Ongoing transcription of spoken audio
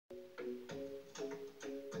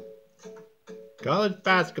College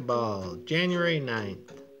basketball, January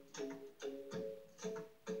 9th.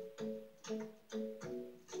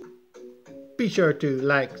 Be sure to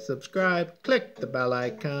like, subscribe, click the bell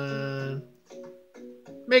icon.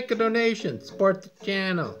 Make a donation, support the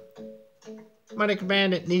channel. Monica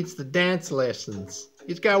Bandit needs the dance lessons.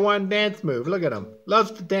 He's got one dance move, look at him. Loves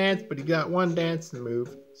to dance, but he got one dance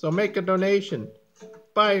move. So make a donation.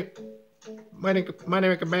 Buy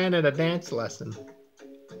Monica Bandit a dance lesson.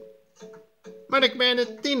 Monica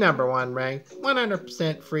Bandit, the #1 ranked,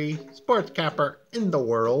 100% free sports capper in the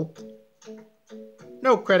world.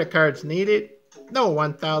 No credit cards needed. No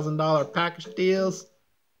 $1,000 package deals.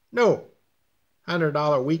 No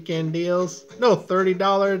 $100 weekend deals. No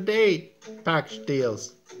 $30 a day package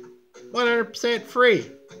deals. 100% free.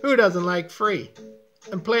 Who doesn't like free?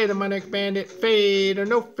 And play the Monica Bandit fade or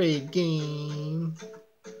no fade game.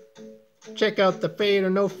 Check out the fade or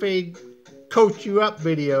no fade coach you up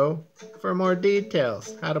video for more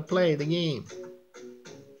details how to play the game.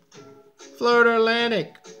 Florida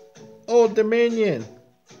Atlantic, Old Dominion,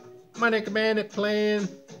 Monica Bandit playing.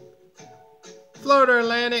 Florida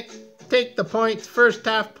Atlantic, take the points, first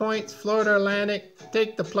half points. Florida Atlantic,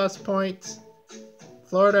 take the plus points.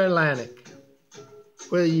 Florida Atlantic.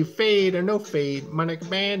 Whether you fade or no fade, Monica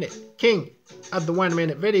Bandit, king of the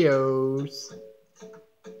 1-minute videos.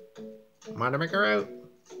 Monica out.